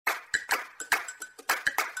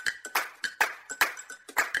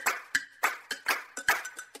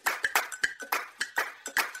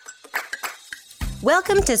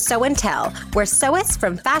Welcome to Sew and Tell, where sewists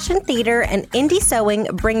from fashion, theater, and indie sewing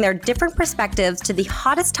bring their different perspectives to the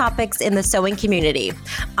hottest topics in the sewing community.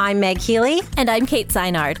 I'm Meg Healy. And I'm Kate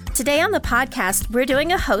Zeinard. Today on the podcast, we're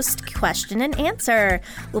doing a host question and answer.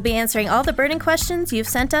 We'll be answering all the burning questions you've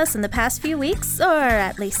sent us in the past few weeks, or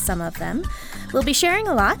at least some of them. We'll be sharing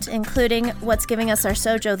a lot, including what's giving us our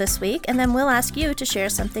sojo this week, and then we'll ask you to share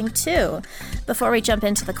something too. Before we jump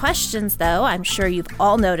into the questions, though, I'm sure you've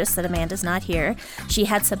all noticed that Amanda's not here. She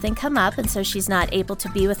had something come up, and so she's not able to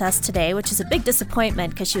be with us today, which is a big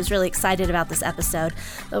disappointment because she was really excited about this episode,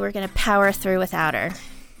 but we're going to power through without her.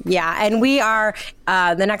 Yeah, and we are,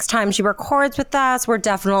 the next time she records with us, we're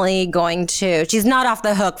definitely going to, she's not off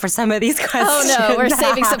the hook for some of these questions. Oh no, we're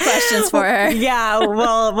saving some questions for her. Yeah,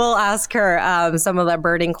 we'll ask her some of the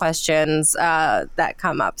burning questions that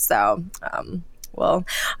come up. So, well,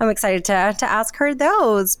 I'm excited to ask her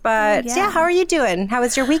those. But yeah, how are you doing? How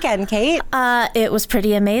was your weekend, Kate? It was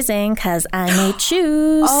pretty amazing because I made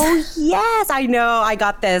shoes. Oh, yes. I know. I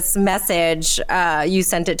got this message. You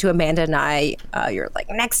sent it to Amanda and I. You're like,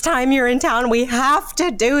 next time you're in town, we have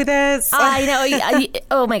to do this. I know.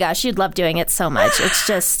 Oh, my gosh. You'd love doing it so much. It's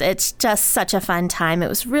just such a fun time. It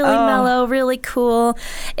was really mellow, really cool.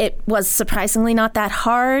 It was surprisingly not that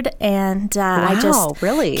hard. And I just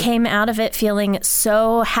really came out of it feeling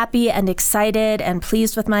so happy and excited and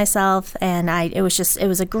pleased with myself, and it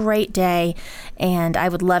was a great day, and I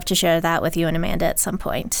would love to share that with you and Amanda at some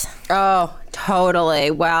point. Oh, totally.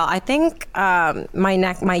 Well, I think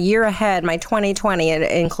my year ahead, my 2020,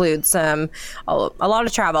 it includes a lot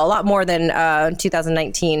of travel, a lot more than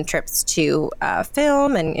 2019 trips to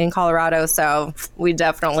film and in Colorado. So we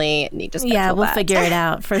definitely need to schedule that. Yeah, we'll figure it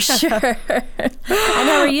out for sure. And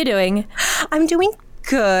how are you doing? I'm doing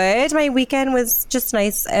good. My weekend was just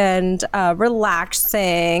nice and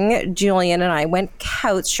relaxing. Julian and I went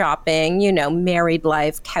couch shopping, married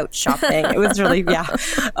life couch shopping. It was really,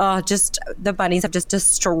 just the bunnies have just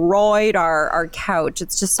destroyed our couch.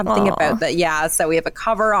 It's just something about that. Yeah. So we have a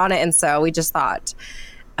cover on it. And so we just thought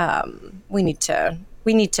we need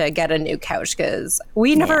to get a new couch because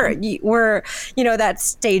we never were, that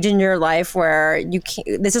stage in your life where you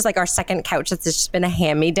can't, this is like our second couch that's just been a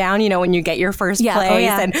hand-me-down, when you get your first place.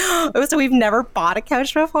 And so we've never bought a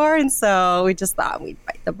couch before. And so we just thought we'd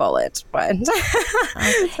bite the bullet. But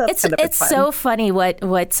it's so funny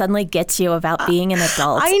what suddenly gets you about being an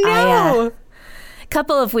adult. I know.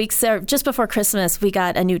 Couple of weeks just before Christmas, we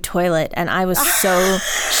got a new toilet, and I was so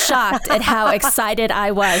shocked at how excited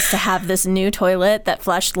I was to have this new toilet that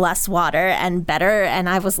flushed less water and better. And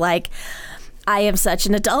I was like, I am such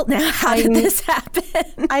an adult now. How did this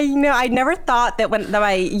happen? I know. I never thought that when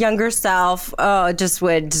my younger self just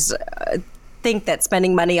would think that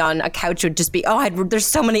spending money on a couch would just be, there's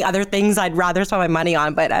so many other things I'd rather spend my money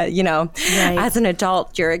on. But, as an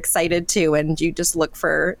adult, you're excited too, and you just look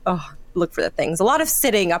for the things. A lot of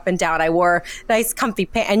sitting up and down. I wore nice comfy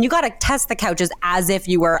pants, and you got to test the couches as if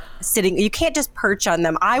you were sitting. You can't just perch on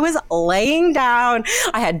them. I was laying down.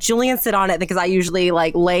 I had Julian sit on it because I usually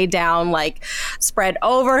lay down, spread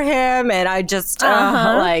over him, and I just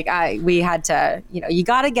we had to, you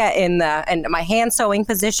got to get in my hand sewing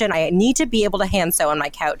position. I need to be able to hand sew on my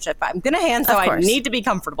couch. If I'm going to hand sew, I need to be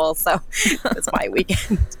comfortable. So that's my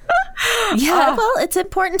weekend. Yeah, well, it's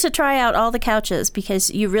important to try out all the couches because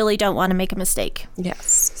you really don't want to make a mistake.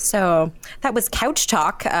 Yes. So that was couch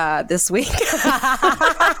talk this week.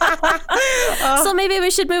 So maybe we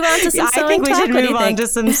should move on to some sewing I think we talk. should move on to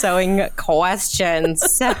some sewing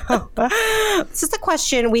questions. So this is a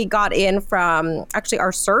question we got in from actually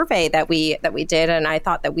our survey that we did, and I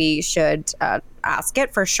thought that we should ask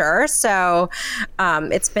it for sure. So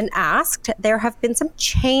it's been asked. There have been some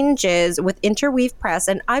changes with Interweave Press,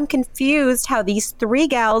 and I'm confused how these three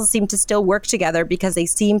gals seem to still work together because they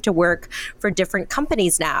seem to work for different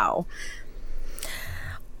companies now.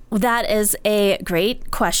 That is a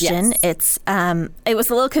great question. Yes. It was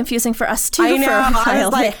a little confusing for us too. I know. For a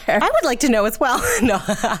while I would like to know as well. No.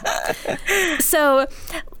 So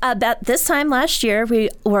about this time last year, we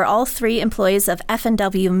were all three employees of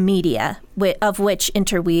F&W Media, of which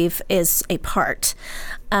Interweave is a part.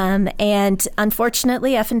 And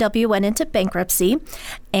unfortunately, F&W went into bankruptcy,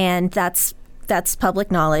 and that's public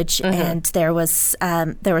knowledge. Mm-hmm. And there was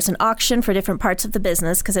an auction for different parts of the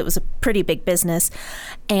business because it was a pretty big business.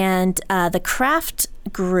 And the craft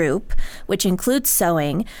group, which includes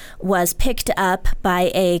sewing, was picked up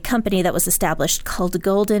by a company that was established called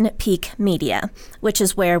Golden Peak Media, which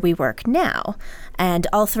is where we work now. And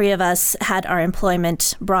all three of us had our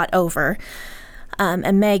employment brought over.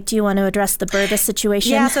 And Meg, do you want to address the Burda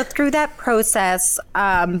situation? Yeah, so through that process,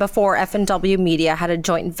 before F&W Media had a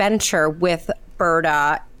joint venture with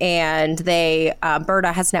Berta, and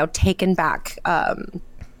Berta has now taken back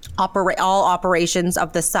all operations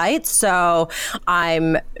of the site. So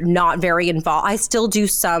I'm not very involved. I still do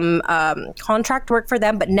some contract work for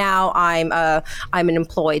them, but now I'm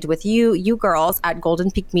employed with you girls at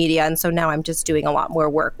Golden Peak Media, and so now I'm just doing a lot more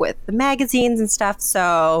work with the magazines and stuff.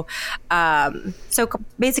 So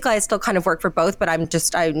basically, I still kind of work for both, but I'm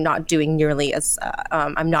not doing nearly as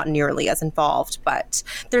I'm not nearly as involved. But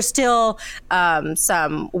there's still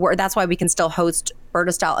some work. That's why we can still host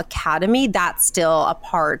Berta Style Academy. That's still a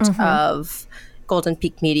part of Golden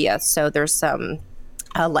Peak Media. So there's some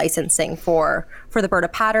licensing for the Berta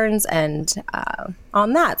patterns and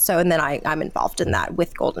on that. So, and then I'm involved in that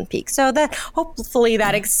with Golden Peak. So that hopefully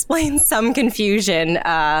that explains some confusion to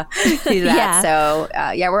that. Yeah. So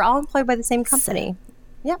we're all employed by the same company.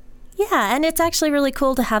 Yep. Yeah, and it's actually really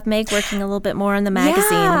cool to have Meg working a little bit more on the magazines.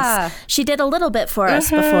 Yeah. She did a little bit for us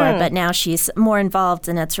before, but now she's more involved,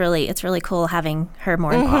 and it's really cool having her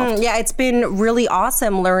more involved. Yeah, it's been really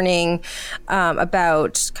awesome learning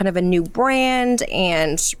about kind of a new brand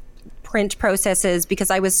and print processes, because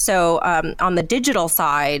I was so on the digital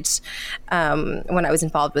side when I was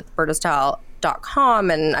involved with BertaStyle.com,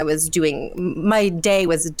 and I was my day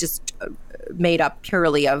was just made up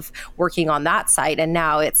purely of working on that site, and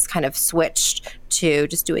now it's kind of switched to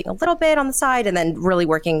just doing a little bit on the side and then really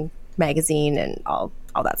working magazine and all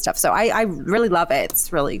that stuff. So I really love it.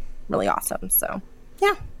 It's really, really awesome. So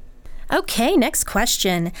yeah. Okay, next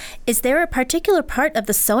question. Is there a particular part of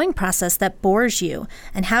the sewing process that bores you,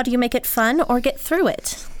 and how do you make it fun or get through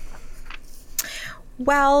it?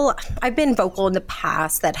 Well, I've been vocal in the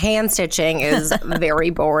past that hand stitching is very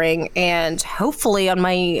boring, and hopefully on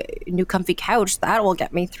my new comfy couch, that will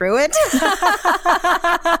get me through it.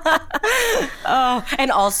 And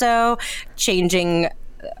also changing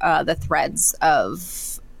the threads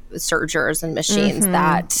of sergers and machines.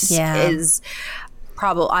 That is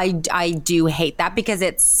probably, I do hate that, because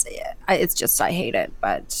it's just, I hate it.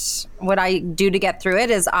 But what I do to get through it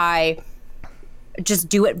is I just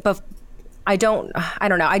do it I don't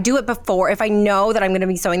know. I do it before. If I know that I'm going to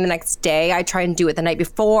be sewing the next day, I try and do it the night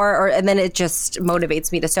before, and then it just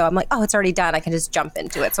motivates me to sew. I'm like, oh, it's already done. I can just jump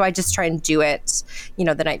into it. So I just try and do it,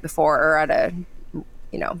 the night before or at a,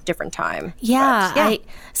 different time. Yeah, But,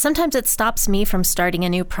 sometimes it stops me from starting a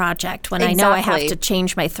new project when I know I have to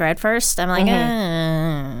change my thread first. I'm like,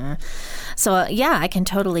 So I can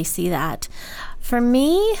totally see that. For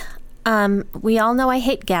me, we all know I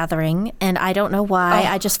hate gathering, and I don't know why.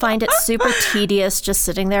 I just find it super tedious just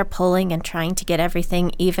sitting there pulling and trying to get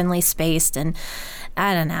everything evenly spaced, and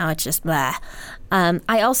I don't know, it's just blah.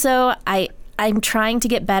 I'm trying to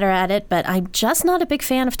get better at it, but I'm just not a big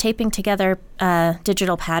fan of taping together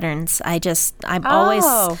digital patterns. I'm always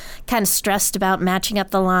kind of stressed about matching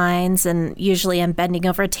up the lines, and usually I'm bending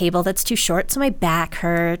over a table that's too short, so my back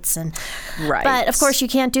hurts. But of course, you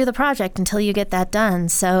can't do the project until you get that done.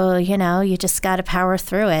 So, you just got to power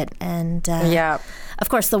through it. And of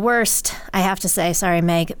course, the worst, I have to say, sorry,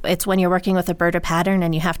 Meg, it's when you're working with a Berta pattern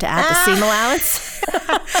and you have to add the seam allowance.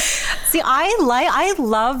 See, I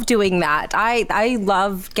love doing that. I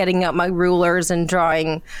love getting out my rulers and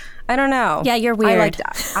drawing. I don't know. Yeah, you're weird. I like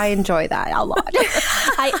that. I enjoy that a lot.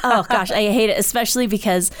 I hate it, especially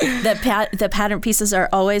because the pattern pieces are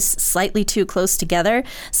always slightly too close together,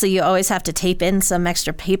 so you always have to tape in some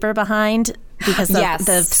extra paper behind, because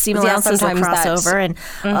the seam allowances will cross over. And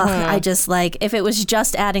I just if it was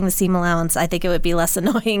just adding the seam allowance, I think it would be less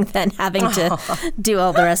annoying than having to do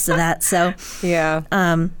all the rest of that. So yeah.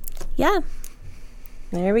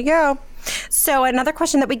 There we go. So another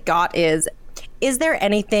question that we got is there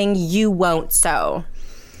anything you won't sew?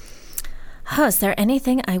 Is there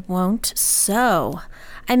anything I won't sew?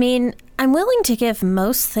 I mean, I'm willing to give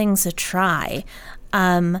most things a try.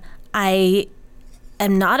 I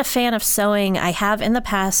am not a fan of sewing. I have in the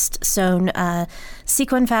past sewn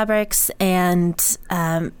sequin fabrics and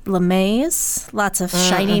lamés, lots of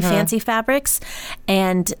shiny, fancy fabrics.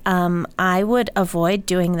 And I would avoid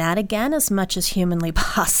doing that again as much as humanly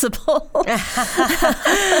possible.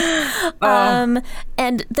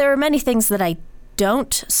 And there are many things that I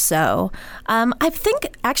don't sew. I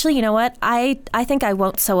think, actually, you know what? I think I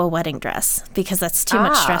won't sew a wedding dress, because that's too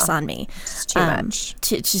much stress on me. It's too much.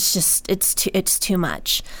 It's too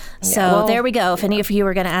much. So there we go. If any of you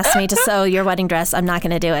were going to ask me to sew your wedding dress, I'm not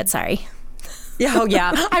going to do it. Sorry. Oh,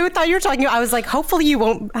 yeah. I thought you were talking. I was like, hopefully you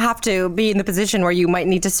won't have to be in the position where you might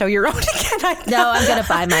need to sew your own again. No, I'm going to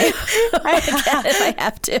buy my own again if I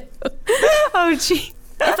have to. Oh, gee.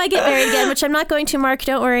 If I get married again, which I'm not going to, Mark,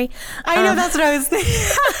 don't worry. I know, that's what I was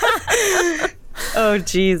thinking. Oh,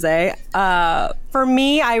 geez, eh? For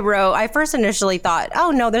me, I first initially thought,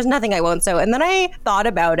 oh, no, there's nothing I won't sew. And then I thought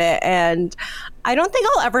about it, and I don't think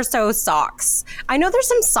I'll ever sew socks. I know there's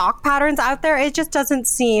some sock patterns out there. It just doesn't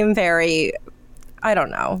seem very, I don't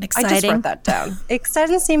know. Exciting. I just wrote that down. It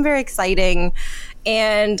doesn't seem very exciting.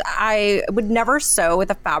 And I would never sew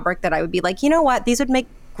with a fabric that I would be like, you know what? These would make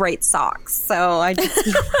great socks. So I just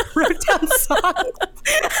wrote down socks.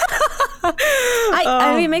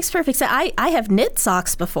 I mean, it makes perfect sense. I have knit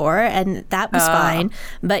socks before, and that was fine.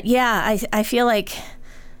 But yeah, I feel like,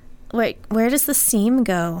 wait, where does the seam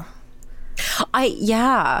go? Or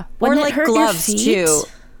Wouldn't it like hurt your gloves feet? too,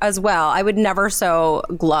 as well. I would never sew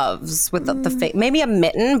gloves with the face. Maybe a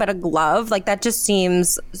mitten, but a glove, like that just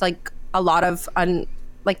seems like a lot of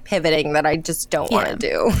like pivoting that I just don't want to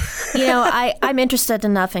do. You know, I'm interested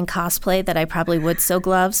enough in cosplay that I probably would sew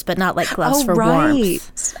gloves, but not like gloves for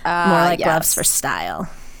warmth. More like gloves for style.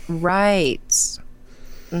 Right.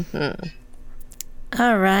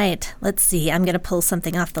 All right. Let's see. I'm going to pull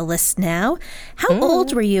something off the list now. How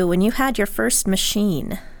old were you when you had your first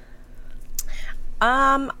machine?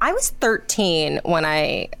 I was 13 when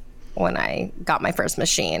I got my first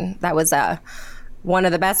machine. That was one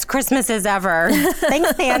of the best Christmases ever.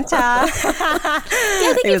 Thanks, Santa.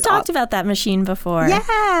 I think you've talked about that machine before.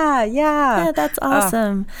 Yeah, that's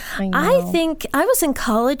awesome. I think I was in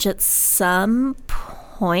college at some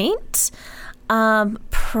point.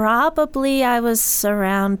 Probably I was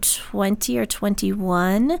around 20 or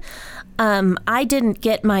 21. I didn't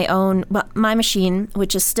get my own, my machine,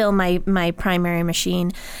 which is still my primary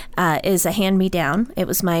machine, is a hand-me-down. It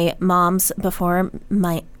was my mom's before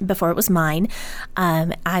it was mine.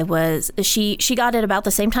 She got it about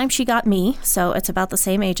the same time she got me, so it's about the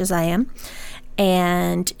same age as I am.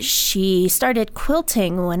 And she started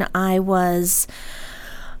quilting when I was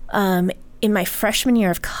in my freshman year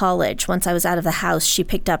of college. Once I was out of the house, she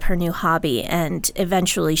picked up her new hobby, and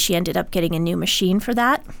eventually she ended up getting a new machine for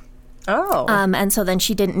that. Oh. And so then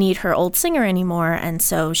she didn't need her old Singer anymore, and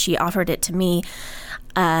so she offered it to me.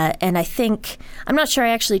 And I'm not sure I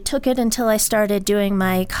actually took it until I started doing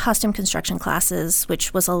my costume construction classes,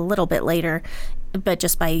 which was a little bit later, but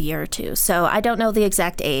just by a year or two. So I don't know the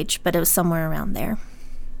exact age, but it was somewhere around there.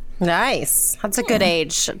 Nice. That's a good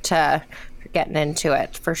age to getting into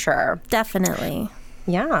it, for sure. Definitely.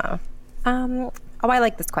 Yeah. I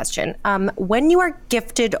like this question. When you are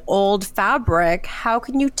gifted old fabric, how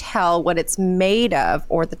can you tell what it's made of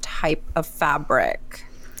or the type of fabric?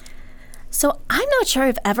 So I'm not sure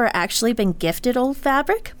I've ever actually been gifted old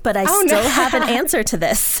fabric, but I still have an answer to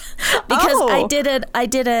this because I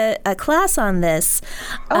did a class on this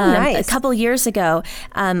nice. a couple years ago.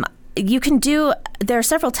 There are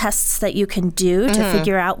several tests that you can do to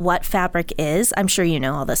figure out what fabric is. I'm sure you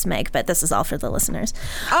know all this, Meg, but this is all for the listeners.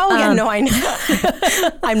 I know.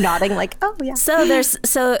 I'm nodding like, oh yeah. So there's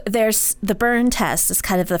the burn test is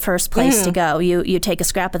kind of the first place to go. You take a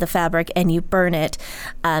scrap of the fabric and you burn it.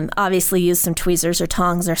 Obviously use some tweezers or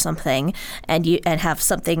tongs or something, and have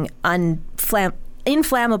something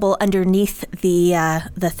inflammable underneath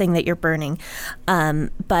the thing that you're burning,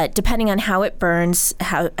 but depending on how it burns,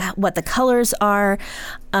 what the colors are,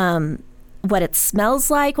 what it smells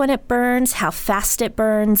like when it burns, how fast it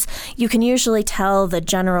burns, you can usually tell the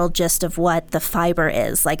general gist of what the fiber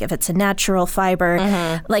is. Like if it's a natural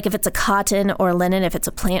fiber, like if it's a cotton or linen, if it's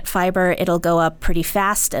a plant fiber, it'll go up pretty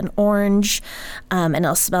fast and orange, and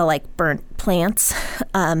it'll smell like burnt plants.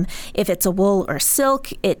 If it's a wool or silk,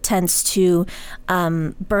 it tends to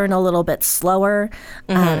burn a little bit slower,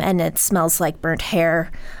 and it smells like burnt hair.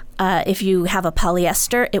 If you have a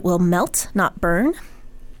polyester, it will melt, not burn.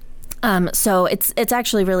 So it's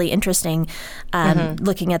actually really interesting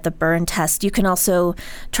looking at the burn test. You can also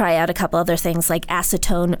try out a couple other things like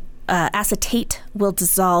acetone. Acetate will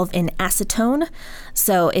dissolve in acetone.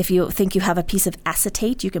 So if you think you have a piece of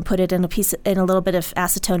acetate, you can put it in a little bit of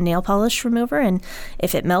acetone nail polish remover, and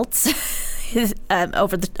if it melts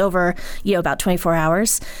over about 24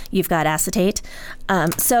 hours, you've got acetate.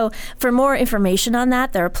 So for more information on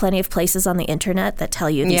that, there are plenty of places on the internet that tell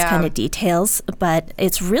you these kind of details, but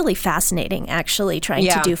it's really fascinating actually trying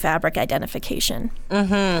to do fabric identification.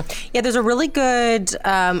 Yeah, there's a really good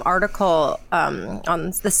article on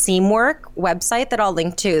the Seamwork website that I'll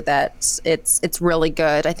link to that it's really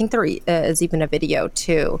good. I think there is even a video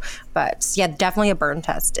too, but yeah, definitely a burn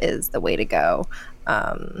test is the way to go.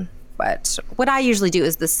 But what I usually do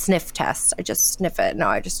is the sniff test. I just sniff it.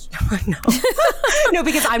 No, no,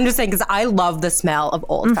 because I'm just saying, because I love the smell of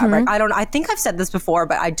old fabric. I think I've said this before,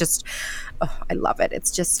 but I love it. It's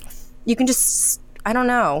just, you can just, I don't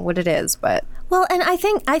know what it is, but Well, and I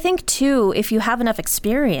think too, if you have enough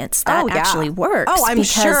experience, that actually works. Oh, I'm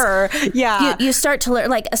sure. Yeah. You start to learn,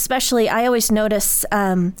 like, especially, I always notice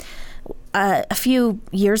a few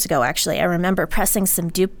years ago, actually, I remember pressing some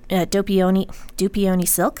Dupioni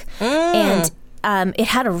silk, and it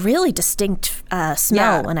had a really distinct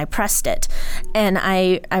smell when I pressed it. And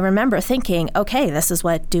I remember thinking, okay, this is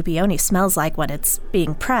what Dupioni smells like when it's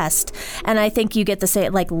being pressed. And I think you get the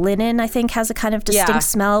same, like linen, I think, has a kind of distinct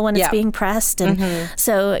smell when it's being pressed. And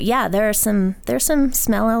so, there's some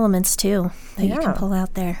smell elements too that you can pull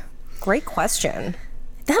out there. Great question.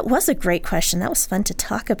 That was a great question. That was fun to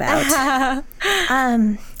talk about.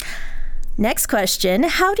 Next question.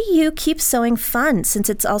 How do you keep sewing fun since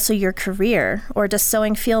it's also your career? Or does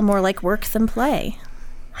sewing feel more like work than play?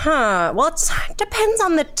 Well, it depends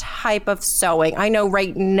on the type of sewing. I know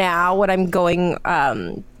right now what I'm going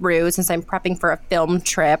through, since I'm prepping for a film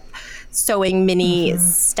trip, sewing mini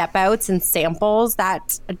step outs and samples,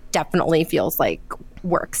 that definitely feels like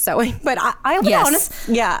work sewing. But I'll be honest.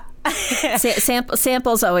 Yeah.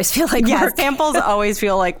 Samples always feel like work. Samples always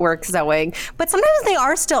feel like work sewing, but sometimes they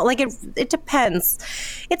are still like it depends.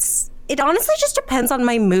 It honestly just depends on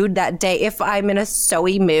my mood that day. If I'm in a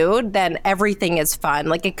sewy mood, then everything is fun.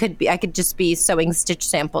 Like I could just be sewing stitch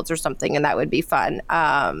samples or something, and that would be fun.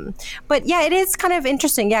 But yeah, it is kind of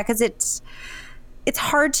interesting. Yeah, because it's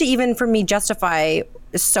hard to even for me justify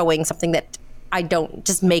sewing something that I don't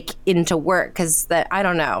just make into work because I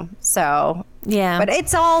don't know. So yeah, but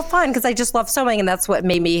it's all fun because I just love sewing, and that's what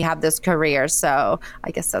made me have this career. So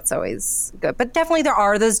I guess that's always good. But definitely there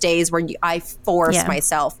are those days where I force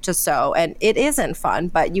myself to sew, and it isn't fun,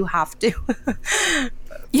 but you have to.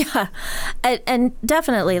 Yeah, and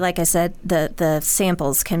definitely, like I said, the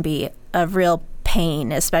samples can be a real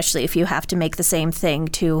pain, especially if you have to make the same thing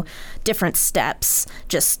to different steps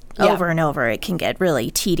just over and over. It can get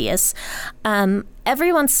really tedious.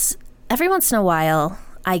 Every once in a while,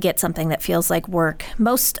 I get something that feels like work.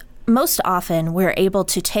 Most often, we're able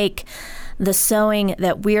to take the sewing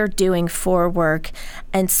that we're doing for work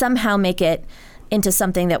and somehow make it into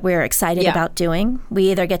something that we're excited about doing.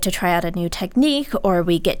 We either get to try out a new technique or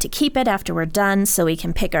we get to keep it after we're done so we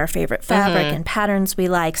can pick our favorite fabric and patterns we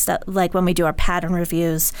like. So, like when we do our pattern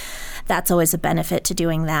reviews, that's always a benefit to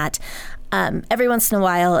doing that. Every once in a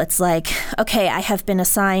while, it's like, okay, I have been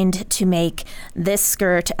assigned to make this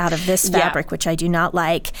skirt out of this fabric, which I do not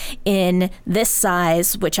like, in this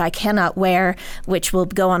size, which I cannot wear, which will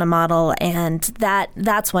go on a model. And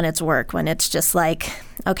that's when it's work, when it's just like,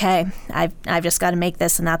 okay, I've just got to make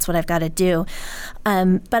this and that's what I've got to do.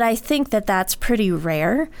 But I think that's pretty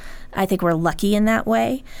rare. I think we're lucky in that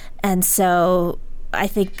way. And so I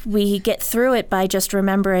think we get through it by just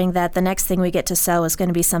remembering that the next thing we get to sew is going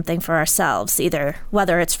to be something for ourselves, either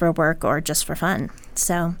whether it's for work or just for fun.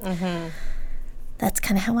 So that's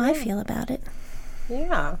kind of how I feel about it.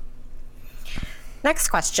 Yeah. Next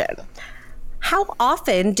question. How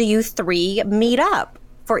often do you three meet up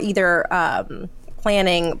for either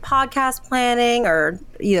podcast planning or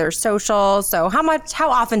either social? So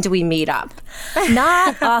how often do we meet up?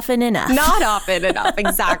 Not often enough. Not often enough,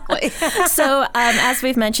 exactly. So as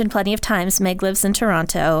we've mentioned plenty of times, Meg lives in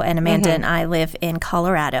Toronto and Amanda and I live in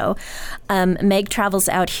Colorado. Meg travels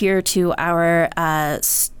out here to our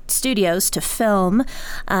studios to film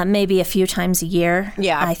maybe a few times a year.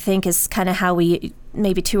 Yeah, I think is kind of how we,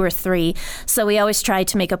 maybe 2 or 3. So we always try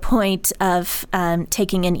to make a point of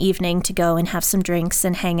taking an evening to go and have some drinks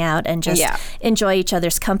and hang out and just enjoy each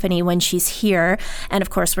other's company when she's here. And of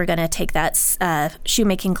course, we're going to take that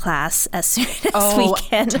shoemaking class as soon as we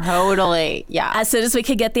can. Totally. Yeah. As soon as we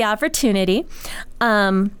could get the opportunity.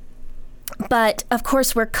 But of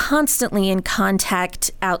course, we're constantly in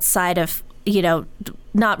contact outside of,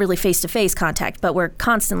 not really face-to-face contact, but we're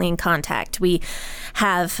constantly in contact. We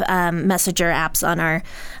have messenger apps on our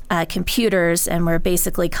computers, and we're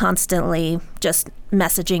basically constantly just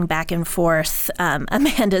messaging back and forth.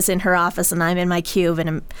 Amanda's in her office, and I'm in my cube,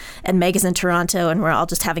 and Meg is in Toronto, and we're all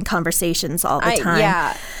just having conversations all the time.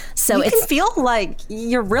 Yeah. So you can feel like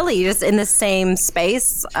you're really just in the same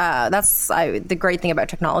space. That's the great thing about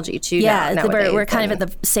technology, too. Yeah, we're kind of in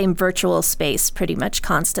the same virtual space pretty much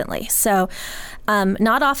constantly. So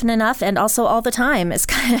not often enough, and also all the time is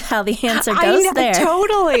kind of how the answer goes there.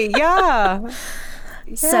 Totally, yeah.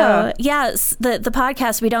 So, the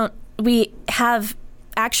podcast, we have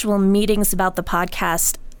actual meetings about the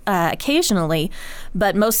podcast occasionally,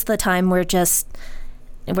 but most of the time we're just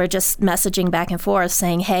messaging back and forth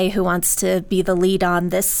saying, hey, who wants to be the lead on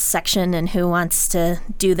this section and who wants to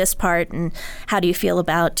do this part, and how do you feel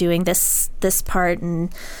about doing this part,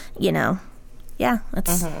 and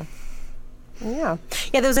that's Yeah.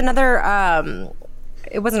 There was another.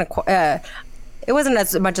 It wasn't it wasn't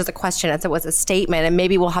as much as a question as it was a statement, and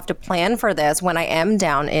maybe we'll have to plan for this when I am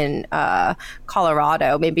down in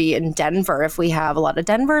Colorado, maybe in Denver. If we have a lot of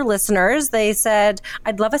Denver listeners, they said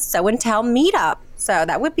I'd love a Sew and Tell meetup. So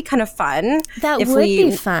that would be kind of fun. That would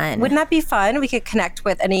be fun. Wouldn't that be fun? We could connect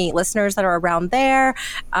with any listeners that are around there.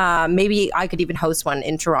 Maybe I could even host one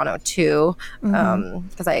in Toronto too,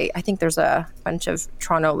 because I think there's a bunch of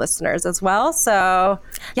Toronto listeners as well. So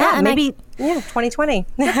maybe 2020.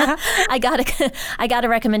 I got a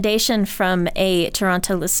recommendation from a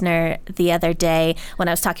Toronto listener the other day when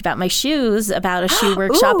I was talking about my shoes, about a shoe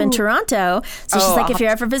workshop in Toronto. So she's like, if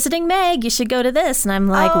you're ever visiting Meg, you should go to this. And I'm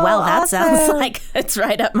like, that awesome. sounds like it's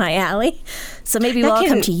right up my alley. So maybe we'll all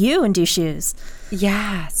come to you and do shoes.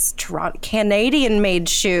 Yes, Canadian made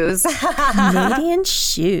shoes. Canadian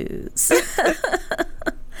shoes.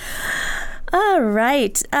 All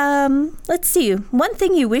right. Let's see. One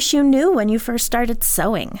thing you wish you knew when you first started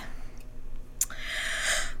sewing.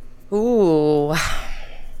 Ooh.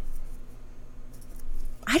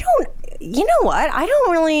 You know what? I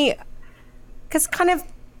don't really, because kind of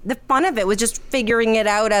the fun of it was just figuring it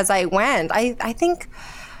out as I went. I think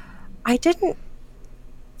I didn't,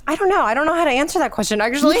 I don't know. I don't know how to answer that question,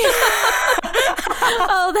 actually.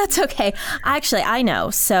 Oh, that's okay. Actually, I know.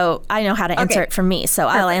 So I know how to answer it for me. So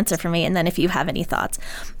I'll answer for me. And then if you have any thoughts.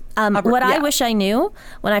 I wish I knew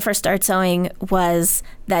when I first started sewing was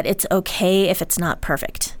that it's okay if it's not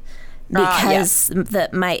perfect. Because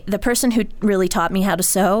the person who really taught me how to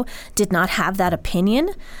sew did not have that opinion.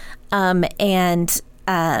 And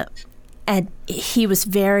he was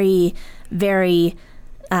very, very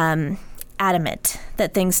adamant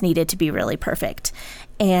that things needed to be really perfect.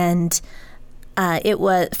 And it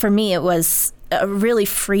was really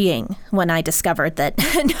freeing when I discovered that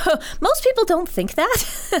most people don't think that.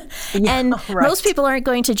 And most people aren't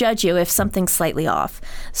going to judge you if something's slightly off.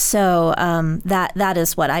 So that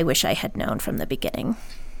is what I wish I had known from the beginning.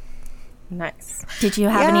 Nice. Did you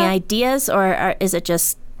have any ideas, or is it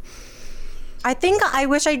just... I think I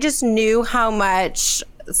wish I just knew how much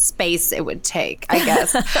space it would take, I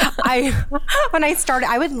guess. When I started,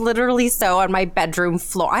 I would literally sew on my bedroom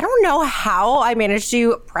floor. I don't know how I managed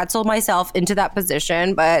to pretzel myself into that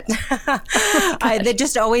position, but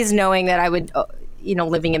just always knowing that I would,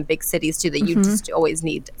 living in big cities too, that you just always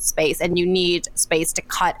need space, and you need space to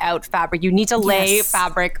cut out fabric. You need to lay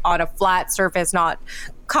fabric on a flat surface, not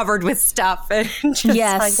covered with stuff. And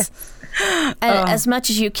just as much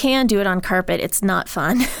as you can do it on carpet, it's not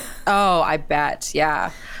fun. Oh, I bet.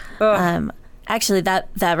 Yeah. Actually,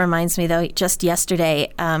 that reminds me, though, just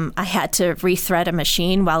yesterday, I had to rethread a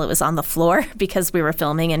machine while it was on the floor because we were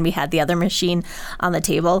filming and we had the other machine on the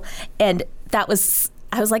table. And I was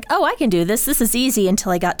like, oh, I can do this. This is easy,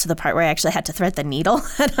 until I got to the part where I actually had to thread the needle.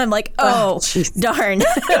 And I'm like, darn,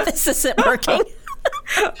 this isn't working.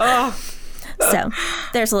 So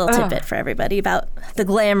there's a little tidbit for everybody about the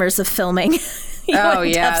glamours of filming.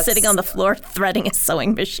 Up sitting on the floor threading a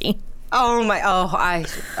sewing machine.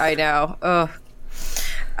 I know.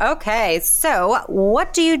 Okay, so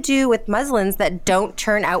what do you do with muslins that don't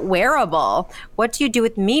turn out wearable? What do you do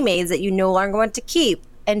with me-mades that you no longer want to keep?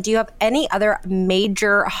 And do you have any other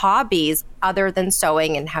major hobbies other than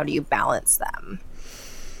sewing, and how do you balance them?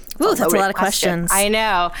 Ooh, that's a lot of questions. I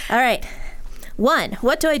know. All right. 1,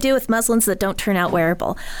 what do I do with muslins that don't turn out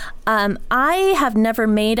wearable? I have never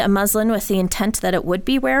made a muslin with the intent that it would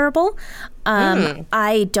be wearable.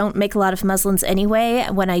 I don't make a lot of muslins anyway.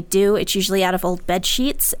 When I do, it's usually out of old bed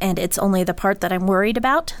sheets, and it's only the part that I'm worried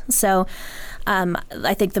about. So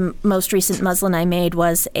I think the most recent muslin I made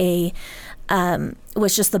was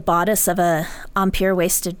was just the bodice of a Empire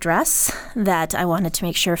waisted dress that I wanted to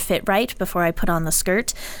make sure fit right before I put on the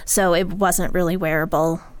skirt. So it wasn't really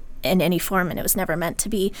wearable in any form, and it was never meant to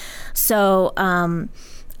be. So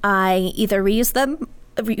I either reuse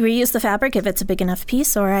the fabric if it's a big enough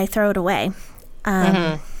piece, or I throw it away.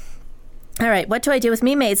 All right, what do I do with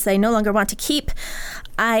me-mades that I no longer want to keep?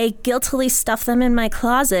 I guiltily stuff them in my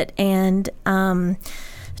closet and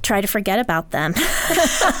try to forget about them.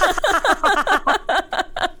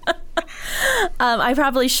 I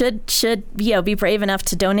probably should be brave enough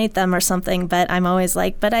to donate them or something, but I'm always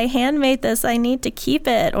like, but I handmade this, I need to keep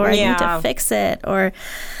it, or I need to fix it, or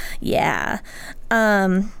I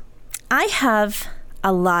have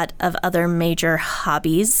a lot of other major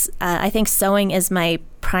hobbies. I think sewing is my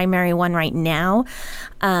primary one right now.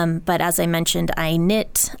 But as I mentioned, I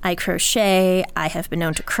knit, I crochet, I have been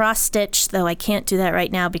known to cross stitch, though I can't do that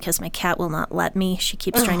right now because my cat will not let me. She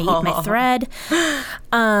keeps trying to eat my thread.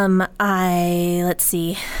 Let's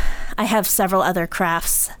see. I have several other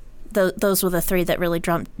crafts those were the three that really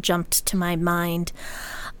jumped to my mind.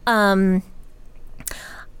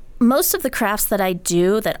 Most of the crafts that I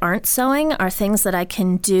do that aren't sewing are things that I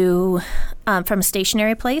can do from a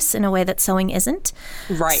stationary place in a way that sewing isn't.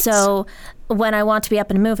 Right. So when I want to be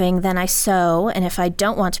up and moving, then I sew. And if I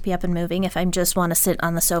don't want to be up and moving, if I just want to sit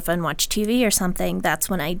on the sofa and watch TV or something, that's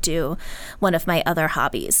when I do one of my other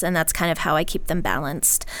hobbies. And that's kind of how I keep them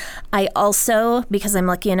balanced. I also, because I'm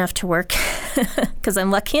lucky enough to work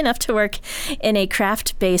in a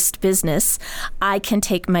craft-based business, I can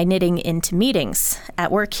take my knitting into meetings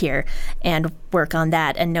at work here and work on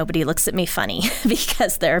that. And nobody looks at me funny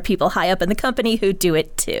because there are people high up in the company who do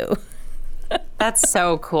it too. That's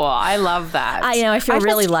so cool. I love that. I know. I feel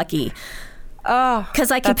really lucky. Oh,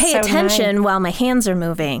 because I can pay so attention nice. while my hands are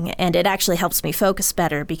moving, and it actually helps me focus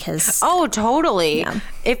better because... Oh, totally. Yeah.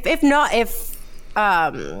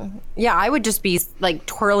 I would just be like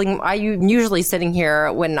twirling. I'm usually sitting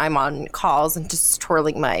here when I'm on calls and just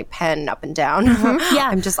twirling my pen up and down. Mm-hmm. Yeah.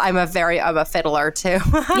 I'm a fiddler too.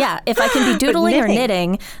 Yeah. If I can be doodling or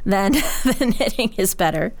knitting, then the knitting is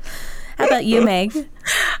better. How about you, Meg?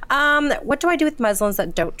 What do I do with muslins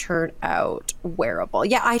that don't turn out wearable?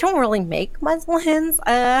 Yeah, I don't really make muslins.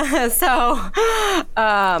 But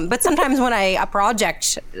sometimes when a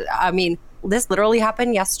project, this literally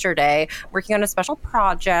happened yesterday, working on a special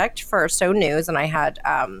project for So News, and I had,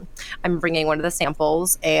 I'm bringing one of the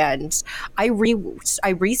samples, and I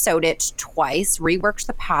re-sewed it twice, reworked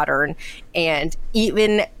the pattern, and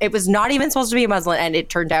it was not even supposed to be a muslin, and it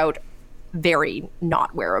turned out very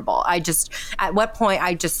not wearable. At what point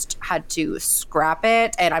I just had to scrap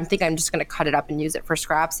it, and I'm just going to cut it up and use it for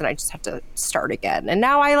scraps, and I just have to start again. And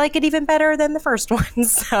now I like it even better than the first one.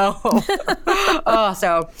 So,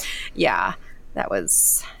 yeah, that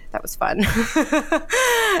was fun.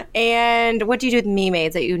 And what do you do with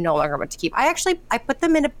Me-Mades that you no longer want to keep? I put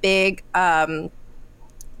them in a big,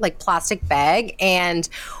 like plastic bag, and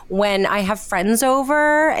when I have friends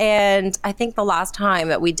over, and I think the last time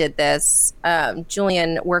that we did this,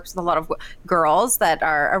 Julian works with a lot of girls that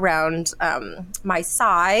are around my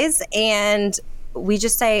size, and we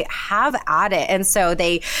just say, have at it. And so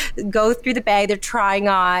they go through the bag, they're trying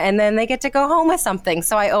on, and then they get to go home with something.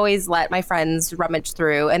 So I always let my friends rummage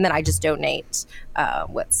through, and then I just donate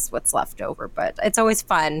what's left over. But it's always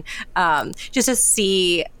fun just to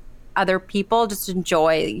see other people just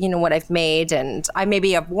enjoy, what I've made. And I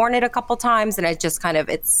maybe have worn it a couple times, and it's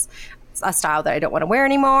a style that I don't want to wear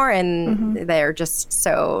anymore. And they're just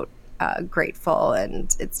so grateful.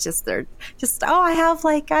 And it's just, I have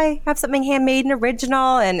something handmade and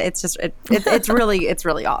original. And it's just, it's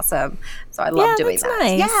really awesome. So I love doing that.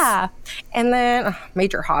 Nice. Yeah. And then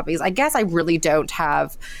major hobbies, I guess I really don't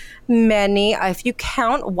have many. If you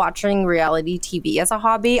count watching reality TV as a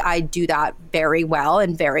hobby, I do that very well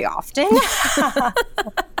and very often.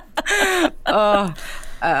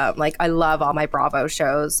 I love all my Bravo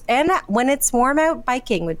shows. And when it's warm out,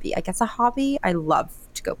 biking would be, I guess, a hobby. I love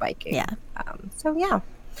to go biking. Yeah. So, yeah.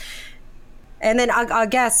 And then I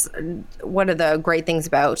guess one of the great things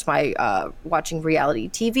about my watching reality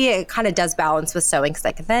TV, it kind of does balance with sewing, because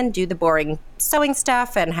I can then do the boring sewing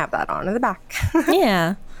stuff and have that on in the back.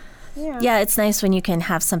 Yeah. Yeah, it's nice when you can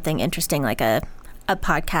have something interesting like a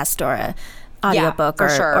podcast or a audiobook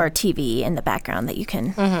or TV in the background that you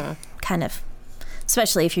can kind of,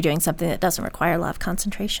 especially if you're doing something that doesn't require a lot of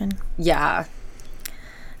concentration. Yeah.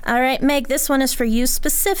 All right, Meg, this one is for you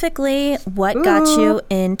specifically. What got you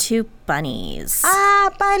into bunnies?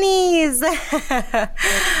 Bunnies.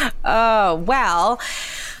 Oh, well,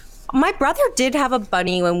 my brother did have a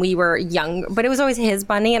bunny when we were young, but it was always his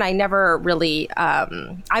bunny, and I never really,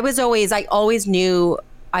 I always knew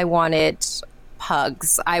I wanted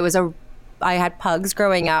pugs. I had pugs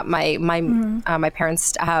growing up. My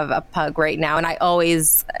parents have a pug right now, and I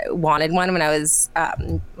always wanted one when I was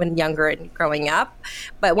when younger and growing up.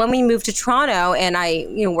 But when we moved to Toronto, and I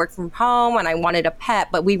worked from home, and I wanted a pet,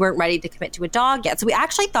 but we weren't ready to commit to a dog yet. So we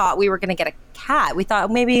actually thought we were going to get a cat. We thought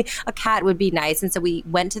maybe a cat would be nice, and so we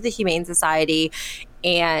went to the Humane Society.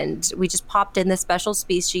 And we just popped in the special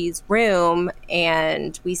species room,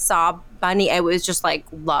 and we saw bunny. It was just like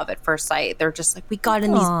love at first sight. They're just like, we got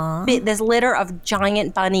in this litter of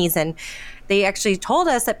giant bunnies, and they actually told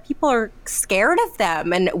us that people are scared of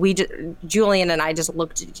them. And Julian and I just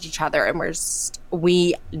looked at each other, and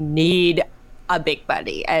we need a big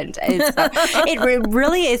bunny. And it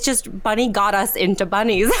really is just bunny got us into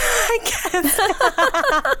bunnies, I guess.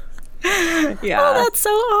 Yeah. Oh, that's so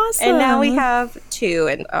awesome. And now we have two,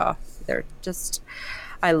 and they're just,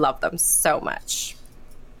 I love them so much.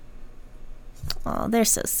 Oh, they're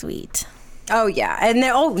so sweet. Oh, yeah. And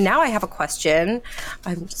then, now I have a question.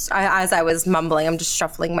 As I was mumbling, I'm just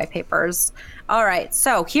shuffling my papers. All right.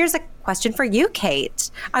 So here's a question for you, Kate.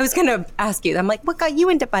 I was going to ask you. I'm like, what got you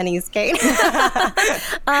into bunnies, Kate?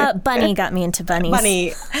 Bunny got me into bunnies.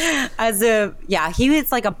 Bunny. He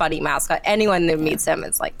was like a bunny mascot. Anyone that meets him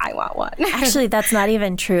is like, I want one. Actually, that's not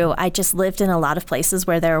even true. I just lived in a lot of places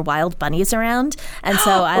where there are wild bunnies around. And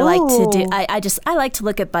so I like to I like to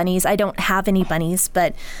look at bunnies. I don't have any bunnies,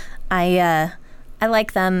 but I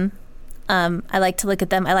like them. I like to look at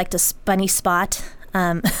them. I like to bunny spot.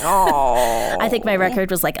 I think my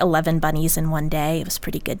record was like 11 bunnies in one day. It was a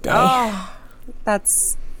pretty good day.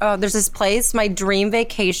 There's this place. My dream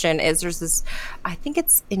vacation is I think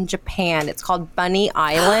it's in Japan. It's called Bunny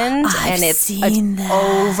Island. And it's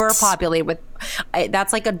overpopulated with,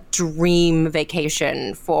 that's like a dream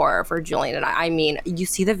vacation for Julian and I. I mean, you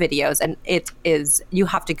see the videos and you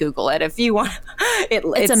have to Google it if you want.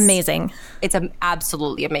 It's amazing. It's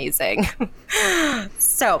absolutely amazing.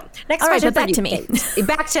 So next All right, question but back for to me.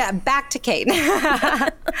 Back to Kate.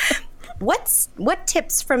 What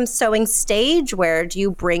tips from sewing stage wear do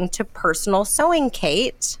you bring to personal sewing,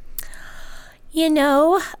 Kate? You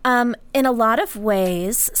know, in a lot of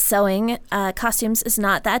ways, sewing costumes is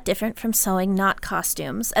not that different from sewing not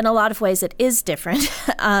costumes. In a lot of ways, it is different.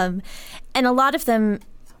 And a lot of them,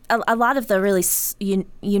 a lot of the really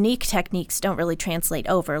unique techniques don't really translate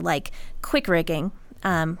over, like quick rigging,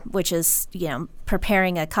 which is,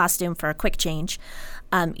 preparing a costume for a quick change.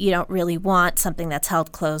 You don't really want something that's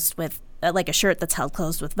held closed with, like a shirt that's held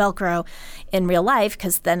closed with Velcro in real life,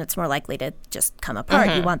 because then it's more likely to just come apart.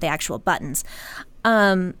 Mm-hmm. You want the actual buttons.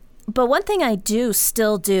 But one thing I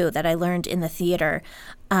still do that I learned in the theater,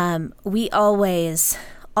 we always,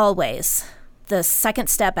 the second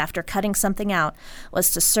step after cutting something out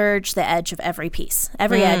was to serge the edge of every piece,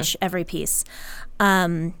 every piece.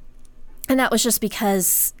 And that was just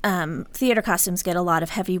because theater costumes get a lot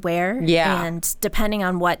of heavy wear. Yeah. And depending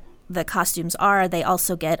on what the costumes are, they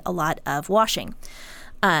also get a lot of washing.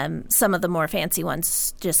 Some of the more fancy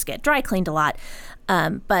ones just get dry cleaned a lot.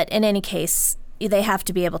 But in any case, they have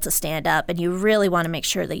to be able to stand up, and you really want to make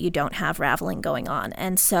sure that you don't have raveling going on.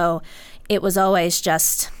 And so it was always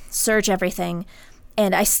just serge everything.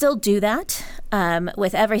 And I still do that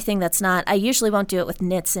with everything that's not, I usually won't do it with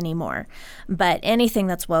knits anymore, but anything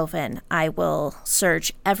that's woven, I will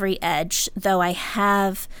serge every edge, though I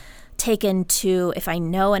have taken to, if I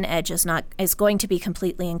know an edge is going to be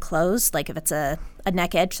completely enclosed, like if it's a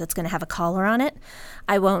neck edge that's going to have a collar on it,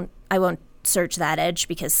 I won't serge that edge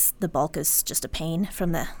because the bulk is just a pain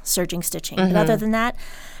from the serging stitching. Mm-hmm. But other than that,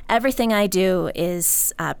 everything I do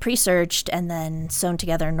is pre-serged and then sewn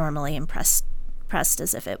together normally and pressed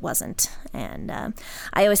as if it wasn't. And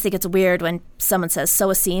I always think it's weird when someone says sew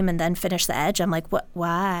a seam and then finish the edge. I'm like, what?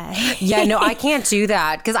 Why? Yeah, no, I can't do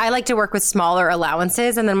that because I like to work with smaller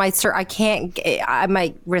allowances, and then I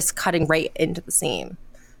might risk cutting right into the seam.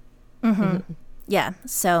 Mm-hmm. Mm-hmm. Yeah,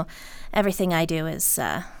 so everything I do is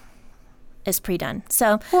pre-done.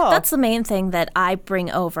 So cool. That's the main thing that I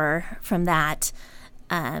bring over from that.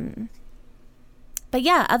 But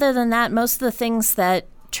yeah, other than that, most of the things that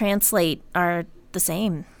translate are the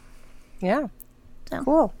same. Yeah. So.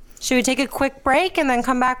 Cool. Should we take a quick break and then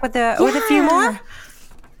come back with a few more?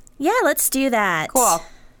 Yeah, let's do that. Cool.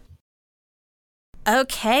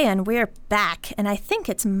 Okay, and we're back. And I think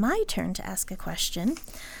it's my turn to ask a question.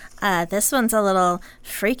 This one's a little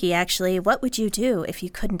freaky, actually. What would you do if you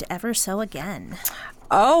couldn't ever sew again?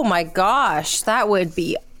 Oh, my gosh. That would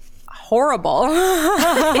be horrible.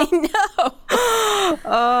 I know.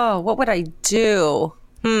 Oh, what would I do?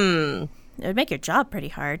 It would make your job pretty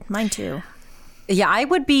hard. Mine too. Yeah, I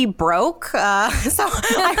would be broke. So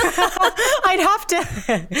I'd have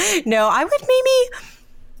to. No, I would maybe.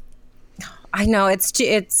 I know it's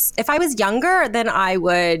if I was younger, then I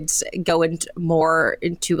would go more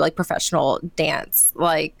into like professional dance.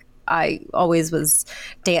 Like I always was.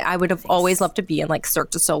 I would have always loved to be in like Cirque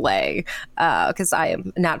du Soleil because I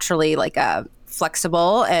am naturally like a.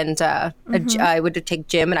 Flexible and I would take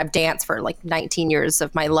gym, and I've danced for like 19 years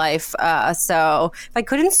of my life. So if I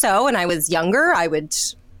couldn't sew and I was younger, I would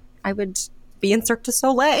be in Cirque du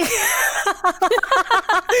Soleil.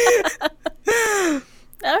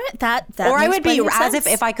 All right, that or I would be as sense.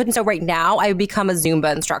 if I couldn't sew right now, I would become a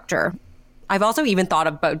Zumba instructor. I've also even thought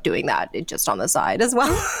about doing that just on the side as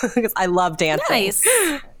well because I love dancing. Nice.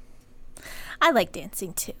 I like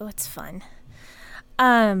dancing too. It's fun.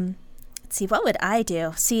 See, what would I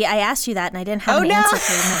do? See, I asked you that and I didn't have an answer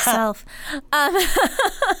for myself.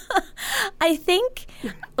 I think,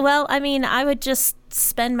 I would just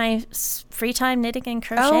spend my free time knitting and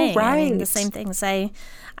crocheting. Oh, right. I mean, the same things I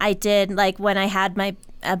I did, like, when I had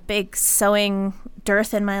a big sewing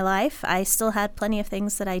dearth in my life, I still had plenty of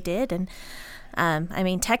things that I did. And I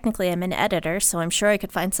mean, technically I'm an editor, so I'm sure I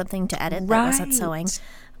could find something to edit that wasn't sewing.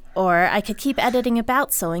 Or I could keep editing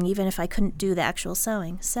about sewing even if I couldn't do the actual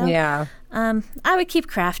sewing. So Yeah. I would keep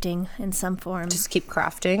crafting in some form. Just keep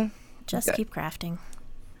crafting. Just keep crafting.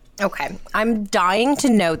 Okay. I'm dying to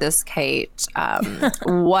know this, Kate.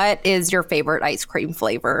 What is your favorite ice cream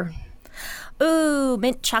flavor? Ooh,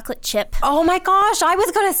 mint chocolate chip. Oh my gosh, I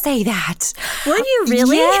was going to say that. Were you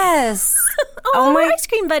really? Yes. Oh, we're ice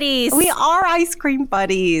cream buddies. We are ice cream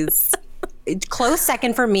buddies. Close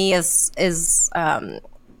second for me is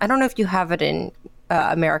I don't know if you have it in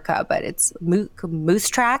America, but it's Moose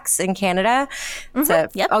Tracks in Canada.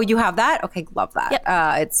 Yep. Oh, you have that? Okay, love that. Yep.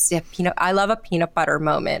 It's peanut. I love a peanut butter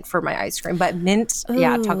moment for my ice cream, but mint,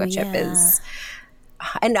 chocolate chip is.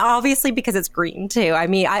 And obviously because it's green too. I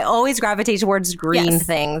mean, I always gravitate towards green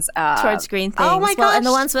things. Towards green things. Oh my gosh. Well, and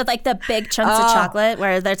the ones with like the big chunks of chocolate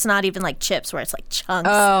where there's not even like chips, where it's like chunks.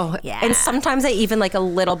 Oh, yeah. And sometimes I even like a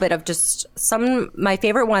little bit of my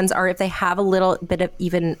favorite ones are if they have a little bit of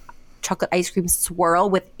even chocolate ice cream swirl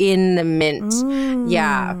within the mint.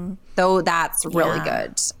 Yeah. Though that's really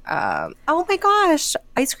good. Oh my gosh.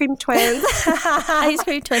 Ice cream twins. Ice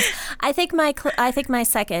cream twins. I think my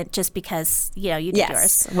second, just because, you did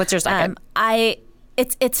yours. What's your second?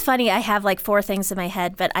 It's funny. I have like 4 things in my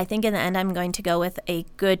head, but I think in the end I'm going to go with a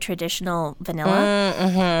good traditional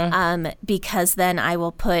vanilla. Because then I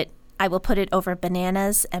will put it over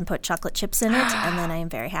bananas and put chocolate chips in it, and then I am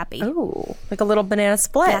very happy. Oh, like a little banana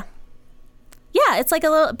split. Yeah, it's like a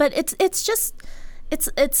little, but it's just,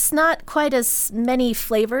 it's not quite as many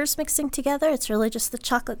flavors mixing together. It's really just the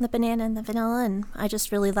chocolate and the banana and the vanilla, and I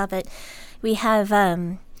just really love it. We have,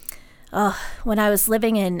 when I was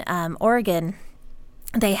living in Oregon,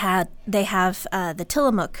 they have the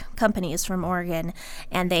Tillamook companies from Oregon,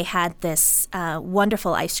 and they had this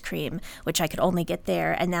wonderful ice cream, which I could only get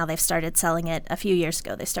there, and now they've started selling it. A few years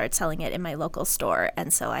ago, they started selling it in my local store,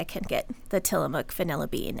 and so I can get the Tillamook vanilla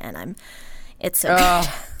bean, and it's so good.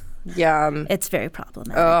 Yum. It's very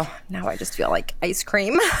problematic. Oh, now I just feel like ice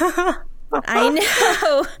cream. I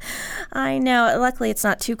know. Luckily, it's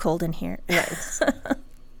not too cold in here. Nice.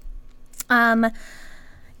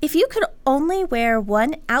 If you could only wear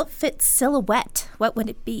one outfit silhouette, what would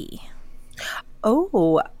it be?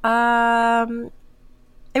 Oh,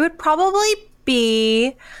 it would probably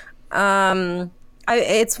be,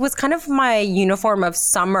 it was kind of my uniform of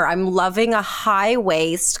summer. I'm loving a high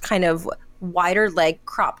waist, kind of wider leg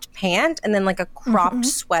cropped pant, and then like a cropped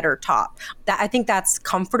sweater top. I think that's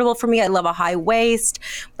comfortable for me. I love a high waist,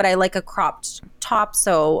 but I like a cropped top.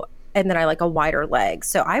 And then I like a wider leg.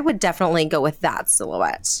 So I would definitely go with that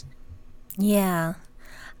silhouette. Yeah.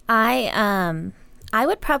 I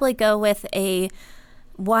would probably go with a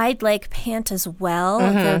wide leg pant as well,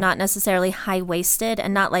 though not necessarily high waisted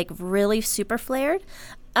and not like really super flared.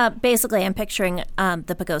 Basically, I'm picturing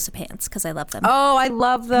the Pagosa pants because I love them. Oh, I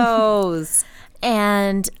love those.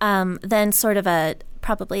 And then sort of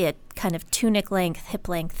probably a kind of tunic length, hip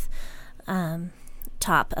length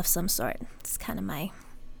top of some sort. It's kind of my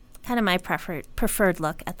preferred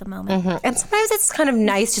look at the moment. And sometimes it's kind of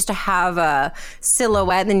nice just to have a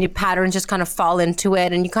silhouette, and then your patterns just kind of fall into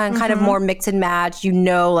it, and you kind of more mix and match.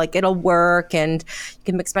 Like it'll work, and you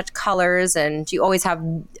can mix and match colors, and you always have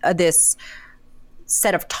this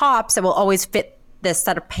set of tops that will always fit this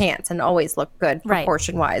set of pants and always look good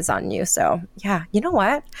proportion-wise on you. So yeah, you know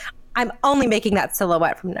what? I'm only making that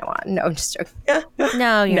silhouette from now on. No, I'm just joking.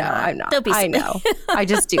 No, you're not. I'm not. Don't be silly. I know. I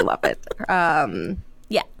just do love it.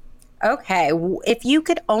 Yeah. Okay. If you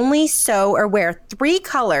could only sew or wear 3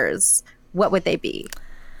 colors, what would they be?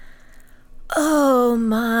 Oh,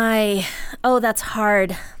 my. Oh, that's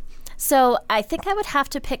hard. So I think I would have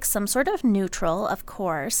to pick some sort of neutral, of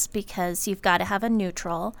course, because you've got to have a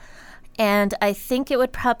neutral. And I think it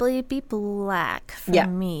would probably be black for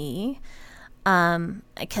me.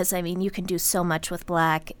 Because, I mean, you can do so much with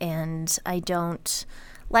black, and I don't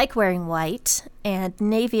like wearing white, and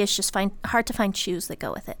navy is just hard to find shoes that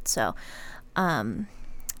go with it. So,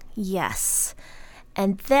 yes.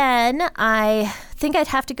 And then I think I'd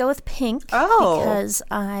have to go with pink because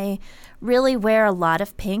I really wear a lot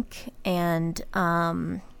of pink, and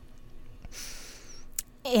I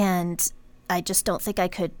just don't think I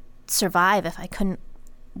could survive if I couldn't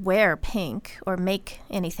wear pink or make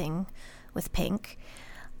anything with pink.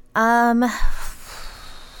 And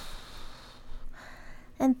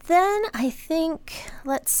then I think,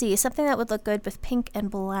 let's see, something that would look good with pink and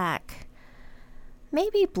black.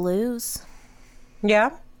 Maybe blues.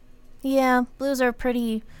 Yeah? Yeah, blues are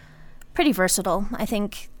pretty versatile. I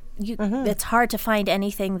think it's hard to find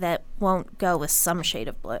anything that won't go with some shade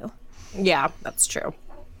of blue. Yeah, that's true.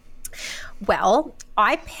 Well,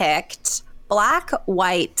 I picked black,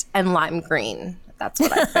 white, and lime green. That's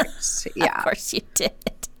what I picked. Yeah. Of course you did.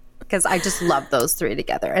 Because I just love those three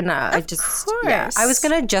together. And I course. I was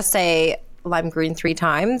going to just say lime green 3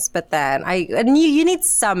 times, but then you need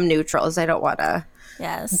some neutrals. I don't want to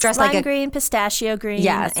dress lime like a green, pistachio green.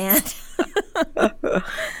 Yes. And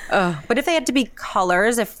but if they had to be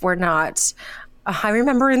colors, if we're not, I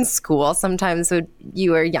remember in school sometimes when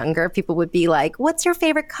you were younger, people would be like, "What's your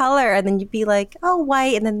favorite color?" And then you'd be like, "Oh,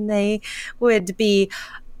 white," and then they would be,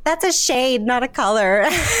 "That's a shade, not a color."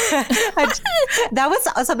 That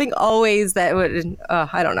was something always that would,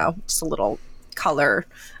 I don't know, just a little color.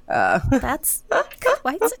 That's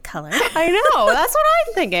white's a color. I know. That's what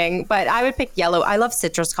I'm thinking. But I would pick yellow. I love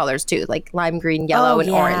citrus colors too, like lime green, yellow, and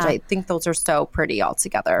orange. I think those are so pretty all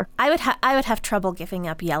together. I would have trouble giving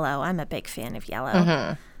up yellow. I'm a big fan of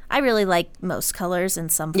yellow. I really like most colors in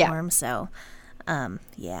some form. So,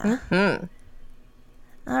 yeah.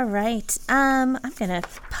 All right. I'm going to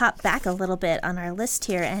pop back a little bit on our list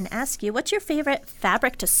here and ask you, what's your favorite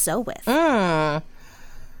fabric to sew with?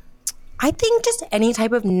 I think just any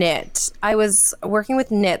type of knit. I was working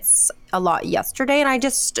with knits a lot yesterday, and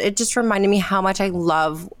it just reminded me how much I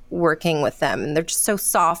love working with them. And they're just so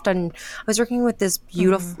soft. And I was working with this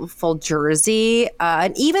beautiful jersey,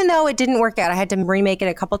 and even though it didn't work out, I had to remake it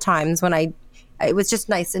a couple times when it was just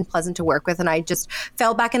nice and pleasant to work with. And I just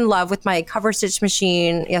fell back in love with my cover stitch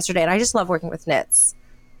machine yesterday. And I just love working with knits.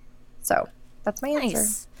 So that's my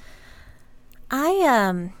answer.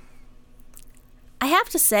 I have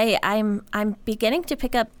to say, I'm beginning to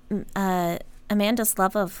pick up Amanda's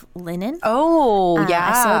love of linen. Oh,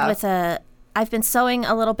 yeah. I've been sewing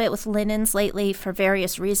a little bit with linens lately for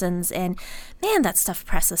various reasons, and man, that stuff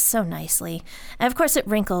presses so nicely. And of course, it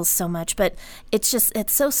wrinkles so much, but it's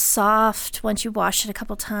so soft once you wash it a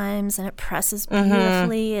couple times, and it presses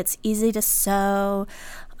beautifully. It's easy to sew.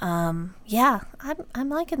 Yeah, I'm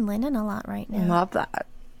liking linen a lot right now. Love that.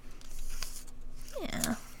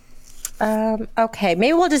 Yeah. Okay,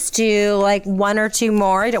 maybe we'll just do like 1 or 2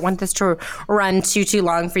 more. I don't want this to run too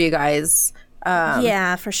long for you guys.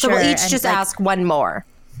 Yeah, for sure. So we'll each just ask 1 more.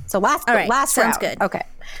 So last sounds round. good. Okay.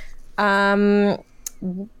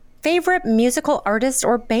 Favorite musical artist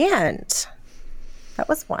or band? That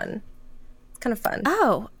was one. It's kind of fun.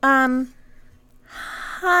 Oh, hi,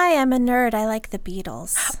 I'm a nerd. I like the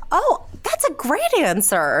Beatles. Oh, that's a great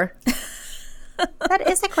answer. That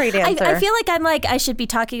is a great answer. I feel like I should be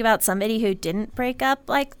talking about somebody who didn't break up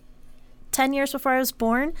like 10 years before I was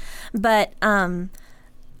born. But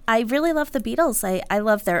I really love the Beatles. I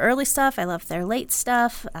love their early stuff. I love their late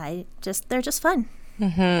stuff. They're just fun.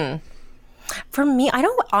 For me, I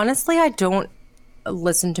don't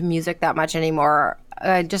listen to music that much anymore.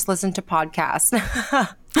 I just listen to podcasts.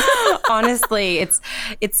 Honestly,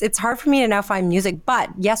 it's hard for me to now find music. But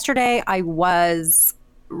yesterday I was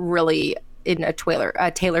really in a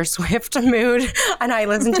Taylor Swift mood, and I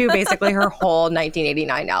listened to basically her whole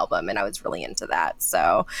 1989 album, and I was really into that.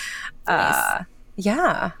 So, Nice.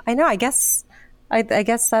 Yeah, I know. I guess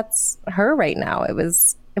that's her right now. It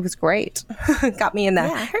was great. Got me in that.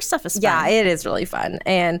 Yeah, her stuff is fun. Yeah, it is really fun,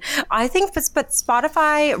 and I think, but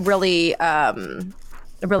Spotify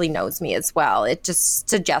really knows me as well. It just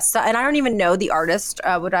suggests, and I don't even know the artist.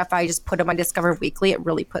 But if I just put them on Discover Weekly, it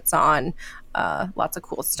really puts on lots of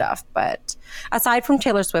cool stuff. But aside from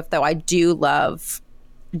Taylor Swift, though, I do love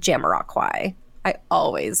Jamiroquai. I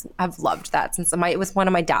always have loved that since it was one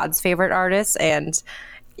of my dad's favorite artists, and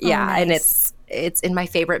nice. And it's in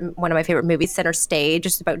one of my favorite movies, Center Stage,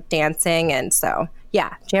 just about dancing, and so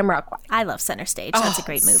yeah, Jamiroquai. I love Center Stage. That's a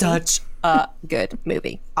great movie. Such a good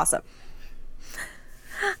movie. Awesome.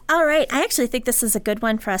 All right, I actually think this is a good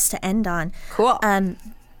one for us to end on. Cool.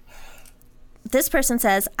 This person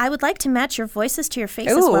says, I would like to match your voices to your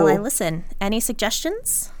faces while I listen. Any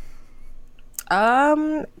suggestions?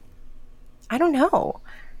 I don't know.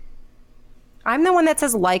 I'm the one that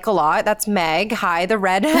says like a lot. That's Meg. Hi, the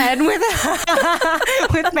redhead with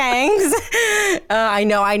bangs. I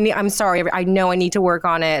know. I'm sorry. I know I need to work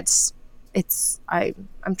on it.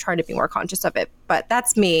 I'm trying to be more conscious of it. But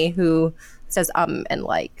that's me who says and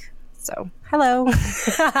like. So hello.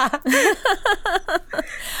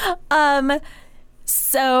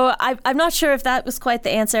 So I'm not sure if that was quite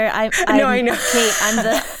the answer. I know. Kate,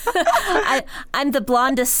 I'm the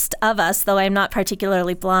blondest of us, though I'm not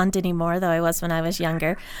particularly blonde anymore, though I was when I was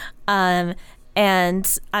younger. And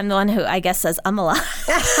I'm the one who I guess says a lot.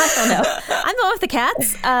 I don't know. I'm the one with the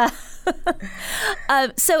cats.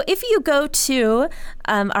 So if you go to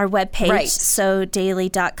our webpage, Right.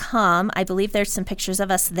 sodaily.com, I believe there's some pictures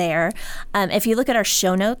of us there. If you look at our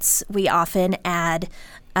show notes, we often add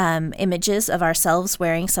images of ourselves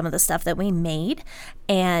wearing some of the stuff that we made.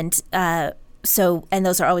 And and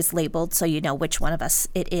those are always labeled so you know which one of us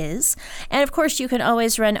it is. And of course, you can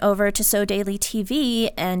always run over to So Daily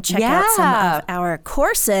TV and check out some of our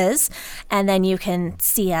courses, and then you can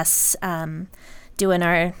see us doing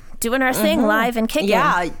our thing live and kicking.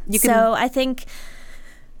 Yeah, you can. So I think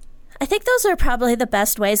those are probably the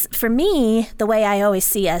best ways. For me, the way I always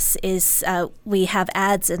see us is we have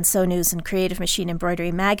ads in So News and Creative Machine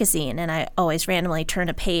Embroidery Magazine, and I always randomly turn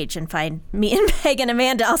a page and find me and Meg and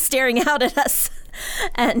Amanda all staring out at us.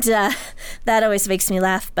 And that always makes me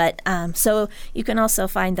laugh. But so you can also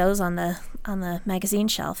find those on the magazine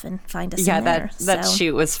shelf and find us in there. That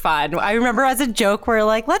shoot was fun. I remember as a joke, we're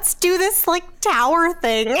like, let's do this like tower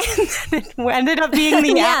thing. And it ended up being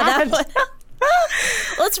the ad.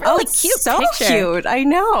 Well, it's really cute. So picture. cute. I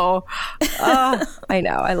know. I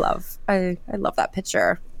know. I love that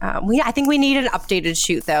picture. I think we need an updated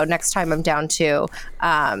shoot though. Next time I'm down too.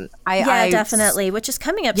 Definitely. Which is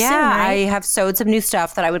coming up soon, right? I have sewed some new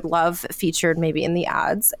stuff that I would love featured maybe in the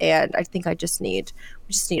ads, and I think we just need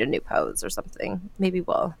a new pose or something. Maybe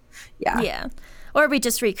we'll. Yeah. Or we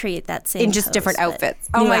just recreate that same in just pose, different outfits.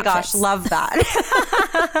 Oh my gosh, love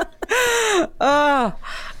that.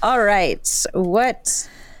 All right. What?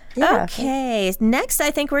 Yeah. Okay. Next,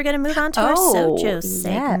 I think we're going to move on to our Sojo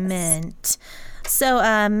segment. So,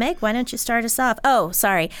 Meg, why don't you start us off? Oh,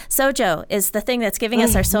 sorry. Sojo is the thing that's giving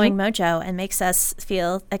us our sewing mojo and makes us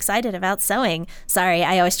feel excited about sewing. Sorry,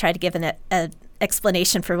 I always try to give an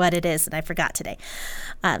explanation for what it is, and I forgot today.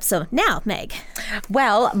 So now, Meg.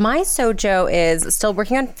 Well, my Sojo is still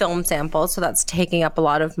working on film samples, so that's taking up a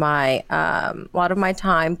lot of my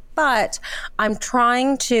time. But I'm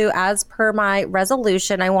trying to, as per my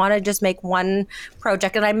resolution, I want to just make one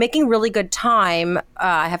project, and I'm making really good time.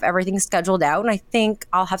 I have everything scheduled out, and I think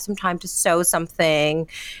I'll have some time to sew something,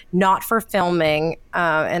 not for filming.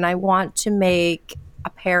 And I want to make a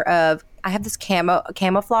pair of. I have this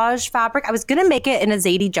camouflage fabric. I was gonna make it in a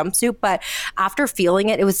Zadie jumpsuit, but after feeling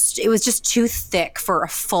it, it was just too thick for a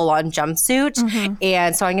full-on jumpsuit.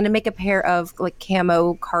 And so I'm gonna make a pair of like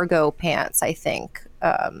camo cargo pants, I think.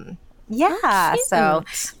 So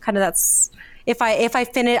kind of that's if I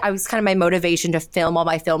finish. I was kind of my motivation to film all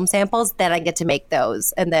my film samples. Then I get to make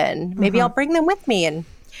those, and then maybe I'll bring them with me and.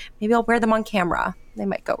 Maybe I'll wear them on camera. They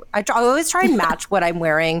might go. I always try and match what I'm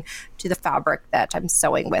wearing to the fabric that I'm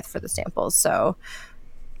sewing with for the samples. So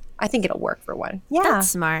I think it'll work for one. Yeah. That's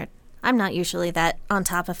smart. I'm not usually that on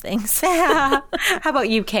top of things. How about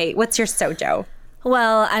you, Kate? What's your Sojo?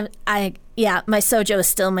 Well, my Sojo is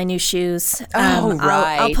still my new shoes.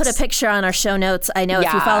 Right. I'll put a picture on our show notes. I know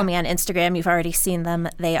if you follow me on Instagram, you've already seen them.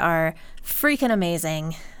 They are freaking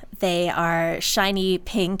amazing. They are shiny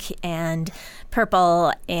pink and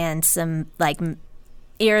purple and some like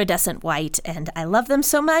iridescent white, and I love them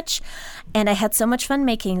so much, and I had so much fun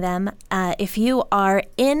making them. If you are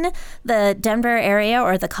in the Denver area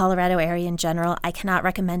or the Colorado area in general, I cannot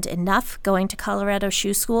recommend enough going to Colorado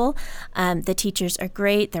Shoe School. The teachers are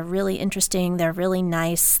great. They're really interesting. They're really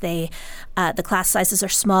nice. The class sizes are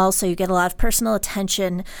small, so you get a lot of personal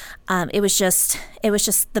attention. It was just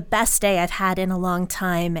the best day I've had in a long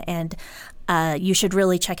time, and you should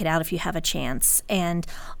really check it out if you have a chance. And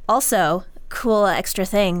also, cool extra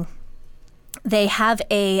thing, they have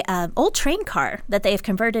a old train car that they have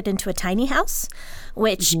converted into a tiny house,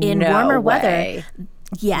 which in warmer weather,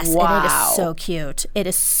 yes, wow. And it is so cute. It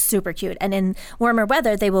is super cute. And in warmer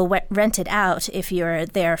weather, they will rent it out if you're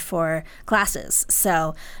there for classes.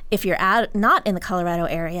 So if you're not in the Colorado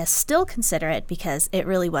area, still consider it, because it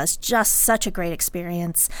really was just such a great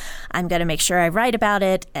experience. I'm going to make sure I write about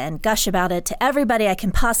it and gush about it to everybody I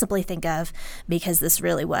can possibly think of, because this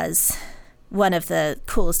really was one of the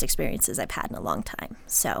coolest experiences I've had in a long time.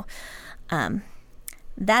 So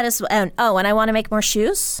that is, and I want to make more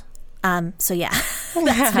shoes. So yeah,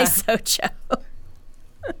 that's my Sojo.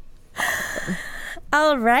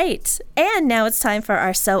 All right. And now it's time for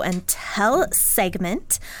our Sew and Tell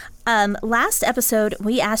segment. Last episode,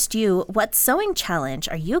 we asked you, what sewing challenge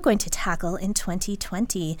are you going to tackle in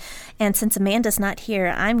 2020? And since Amanda's not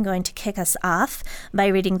here, I'm going to kick us off by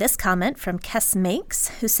reading this comment from Kess Makes,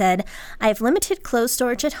 who said, I have limited clothes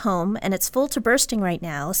storage at home, and it's full to bursting right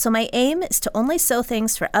now, so my aim is to only sew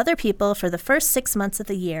things for other people for the first 6 months of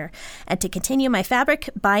the year, and to continue my fabric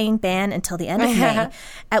buying ban until the end of May,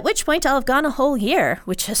 at which point I'll have gone a whole year,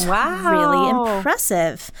 which is really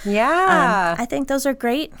impressive. Yeah. I think those are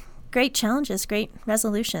great great challenges, great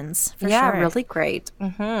resolutions, for sure. Yeah, really great.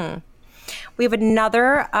 We have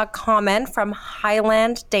another comment from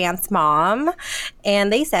Highland Dance Mom,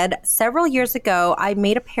 and they said, several years ago, I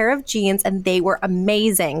made a pair of jeans and they were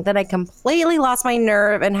amazing. Then I completely lost my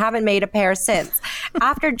nerve and haven't made a pair since.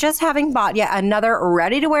 After just having bought yet another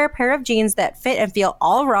ready-to-wear pair of jeans that fit and feel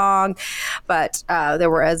all wrong, but they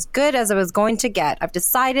were as good as I was going to get. I've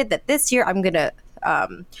decided that this year I'm going to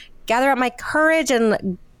gather up my courage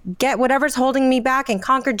and get whatever's holding me back and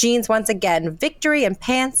conquer jeans once again. Victory and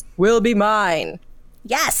pants will be mine.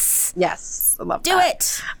 Yes. Yes. I love Do that.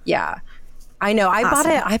 it. Yeah. I know.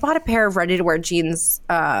 I bought a pair of ready-to-wear jeans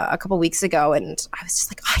a couple weeks ago, and I was just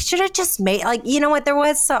like, I should have just made, like, you know what, there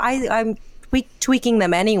was, so I'm tweaking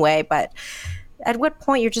them anyway, but at what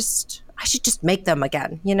point I should just make them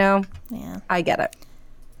again, you know? Yeah. I get it.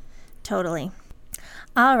 Totally.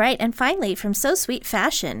 All right. And finally, from So Sweet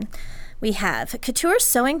Fashion, we have couture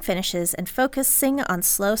sewing finishes and focusing on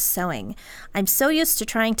slow sewing. I'm so used to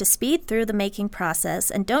trying to speed through the making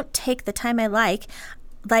process and don't take the time like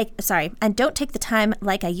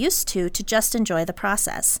I used to just enjoy the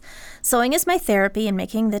process. Sewing is my therapy, and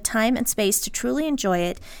making the time and space to truly enjoy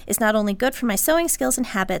it is not only good for my sewing skills and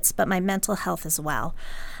habits, but my mental health as well.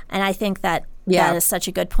 And I think that is such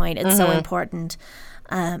a good point. It's so important.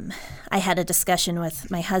 I had a discussion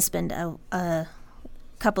with my husband a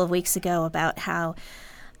couple of weeks ago about how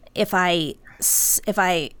if I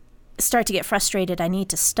start to get frustrated, I need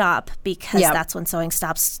to stop, because that's when sewing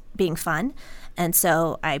stops being fun. And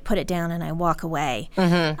so I put it down and I walk away,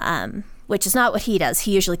 which is not what he does.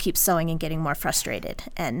 He usually keeps sewing and getting more frustrated.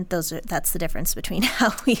 And that's the difference between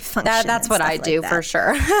how we function. That's what I do for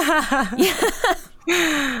sure.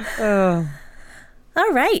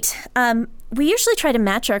 All right. We usually try to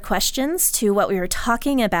match our questions to what we were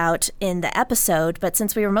talking about in the episode, but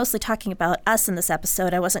since we were mostly talking about us in this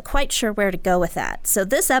episode, I wasn't quite sure where to go with that. So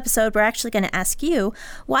this episode, we're actually going to ask you,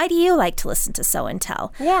 why do you like to listen to Sew and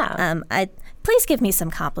Tell? Yeah. Please give me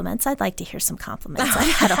some compliments. I'd like to hear some compliments.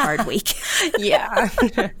 I've had a hard week. Yeah.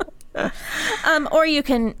 Or you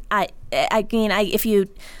can, if you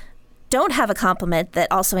don't have a compliment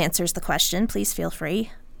that also answers the question, please feel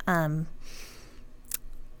free. Yeah.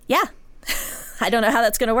 I don't know how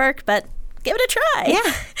that's going to work, but give it a try.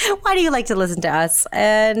 Yeah. Why do you like to listen to us?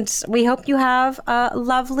 And we hope you have a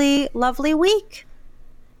lovely, lovely week.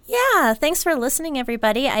 Yeah. Thanks for listening,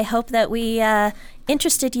 everybody. I hope that we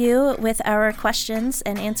interested you with our questions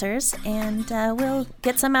and answers, and we'll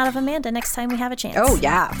get some out of Amanda next time we have a chance. Oh,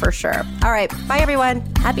 yeah, for sure. All right. Bye, everyone.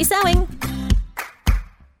 Happy sewing.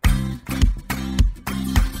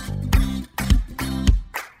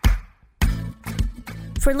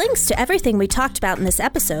 For links to everything we talked about in this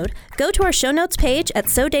episode, go to our show notes page at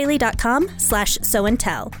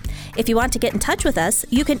sewdaily.com/sewandtell. If you want to get in touch with us,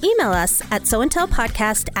 you can email us at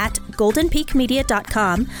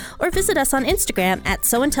sewandtellpodcast@goldenpeakmedia.com or visit us on Instagram at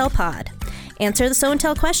sewandtellpod. Answer the Sew and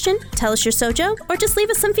Tell question, tell us your sojo, or just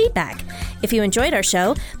leave us some feedback. If you enjoyed our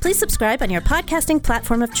show, please subscribe on your podcasting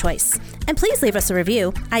platform of choice. And please leave us a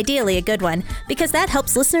review, ideally a good one, because that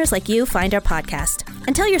helps listeners like you find our podcast.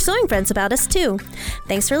 And tell your sewing friends about us too.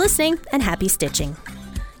 Thanks for listening, and happy stitching.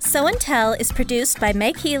 Sew and Tell is produced by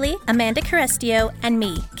Meg Healy, Amanda Carestio, and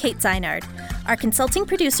me, Kate Zeinard. Our consulting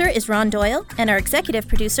producer is Ron Doyle, and our executive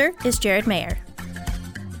producer is Jared Mayer.